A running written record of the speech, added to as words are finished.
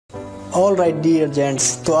All right dear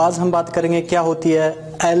gents, तो आज हम बात करेंगे क्या होती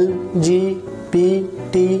है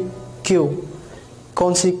LGBTQ।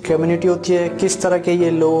 कौन सी कम्युनिटी होती है, किस तरह के ये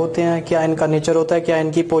लोग होते हैं, क्या इनका नेचर होता है, क्या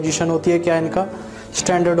इनकी पोजीशन होती है, क्या इनका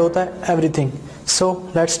स्टैंडर्ड होता है, everything. So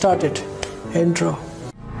let's start it. Intro.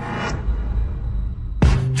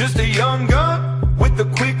 Just a young gun with a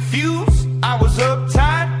quick fuse. I was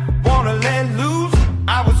uptight, wanna let loose.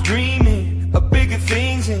 I was dreaming of bigger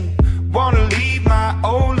things and wanna leave my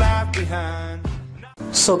old life behind.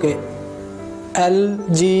 So okay,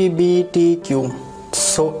 LGBTQ.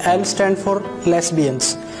 So L stand for lesbians,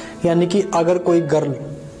 यानी कि अगर कोई girl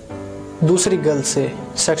दूसरी girl से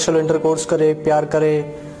sexual intercourse करे, प्यार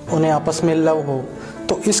करे, उन्हें आपस में लव हो,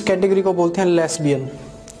 तो इस कैटेगरी को बोलते हैं लेस्बियन।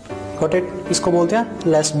 Got it? इसको बोलते हैं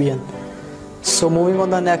lesbian. So moving on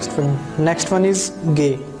the next one. Next one is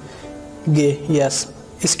gay. Gay, yes.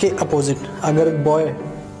 इसके अपोजिट, अगर बॉय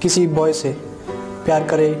किसी बॉय से प्यार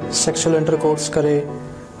करे, सेक्सुअल इंटरकोर्स करे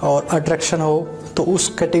और अट्रैक्शन हो, तो उस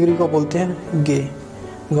कैटेगरी को बोलते हैं गे।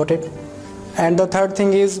 Got it? And the third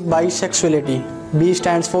thing is bisexuality. B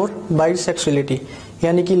stands for bisexuality,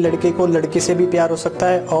 यानी कि लड़के को लड़के से भी प्यार हो सकता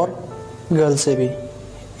है और गर्ल से भी।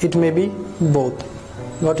 It may be both.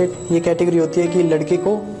 Got it? ये कैटेगरी होती है कि लड़के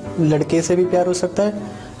को लड़के से भी प्यार हो सकता है,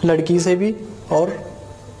 लड़की से भी और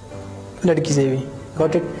लड़की से भी।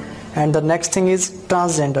 Got it? And the next thing is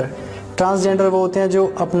transgender. Transgender वो होते हैं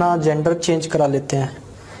जो अपना जेंडर चेंज करा लेते हैं,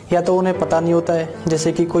 या तो उन्हें पता नहीं होता है,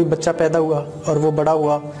 जैसे कि कोई बच्चा पैदा हुआ और वो बड़ा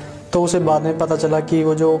हुआ तो उसे बाद में पता चला कि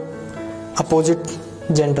वो जो अपोजिट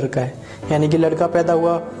जेंडर का है, यानी कि लड़का पैदा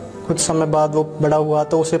हुआ, कुछ समय बाद वो बड़ा हुआ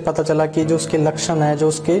तो उसे पता चला कि जो उसके लक्षण है, जो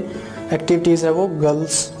उसके एक्टिविटीज़ है वो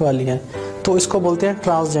गर्ल्स वाली हैं, तो इसको बोलते हैं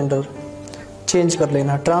ट्रांसजेंडर, चेंज कर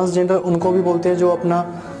लेना। ट्रांसजेंडर उनको भी बोलते हैं जो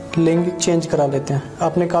अपना लिंग चेंज करा लेते हैं।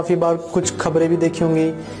 आपने काफ़ी बार कुछ खबरें भी देखी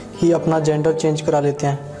होंगी कि अपना जेंडर चेंज करा लेते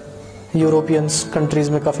हैं। यूरोपियंस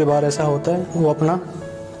कंट्रीज़ में काफ़ी बार ऐसा होता है, वो अपना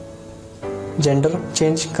जेंडर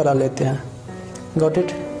चेंज करा लेते हैं। Got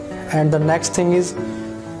it? And the next thing is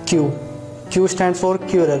Q. Q stand for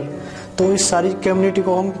क्यूरर। तो इस सारी कम्युनिटी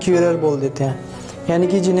को हम क्यूरर बोल देते हैं, यानी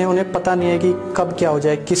कि जिन्हें उन्हें पता नहीं है कि कब क्या हो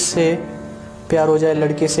जाए, किससे प्यार हो जाए,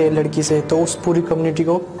 लड़के से लड़की से, तो उस पूरी कम्युनिटी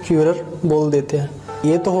को क्यूरर बोल देते हैं।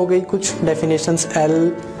 ये तो हो गई कुछ डेफिनेशंस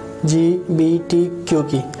LGBTQ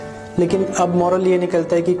की, लेकिन अब मॉरल ये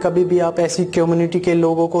निकलता है कि कभी भी आप ऐसी कम्युनिटी के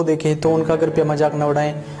लोगों को देखें तो उनका कृपया मजाक ना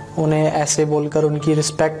उड़ाएं, उन्हें ऐसे बोलकर उनकी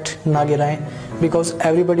रिस्पेक्ट ना गिराएं, because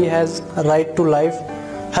everybody has right to life.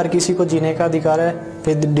 हर किसी को जीने का अधिकार है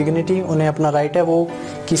विद डिग्निटी, उन्हें अपना राइट है, वो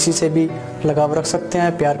किसी से भी लगाव रख सकते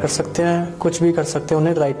हैं, प्यार कर सकते हैं, कुछ भी कर सकते हैं,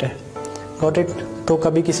 उन्हें राइट है। Got it? तो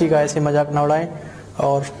कभी किसी का ऐसे मजाक ना उड़ाएं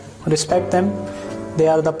और respect them, they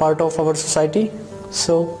are the part of our society.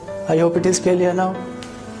 So I hope it is clear now.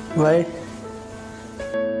 Bye.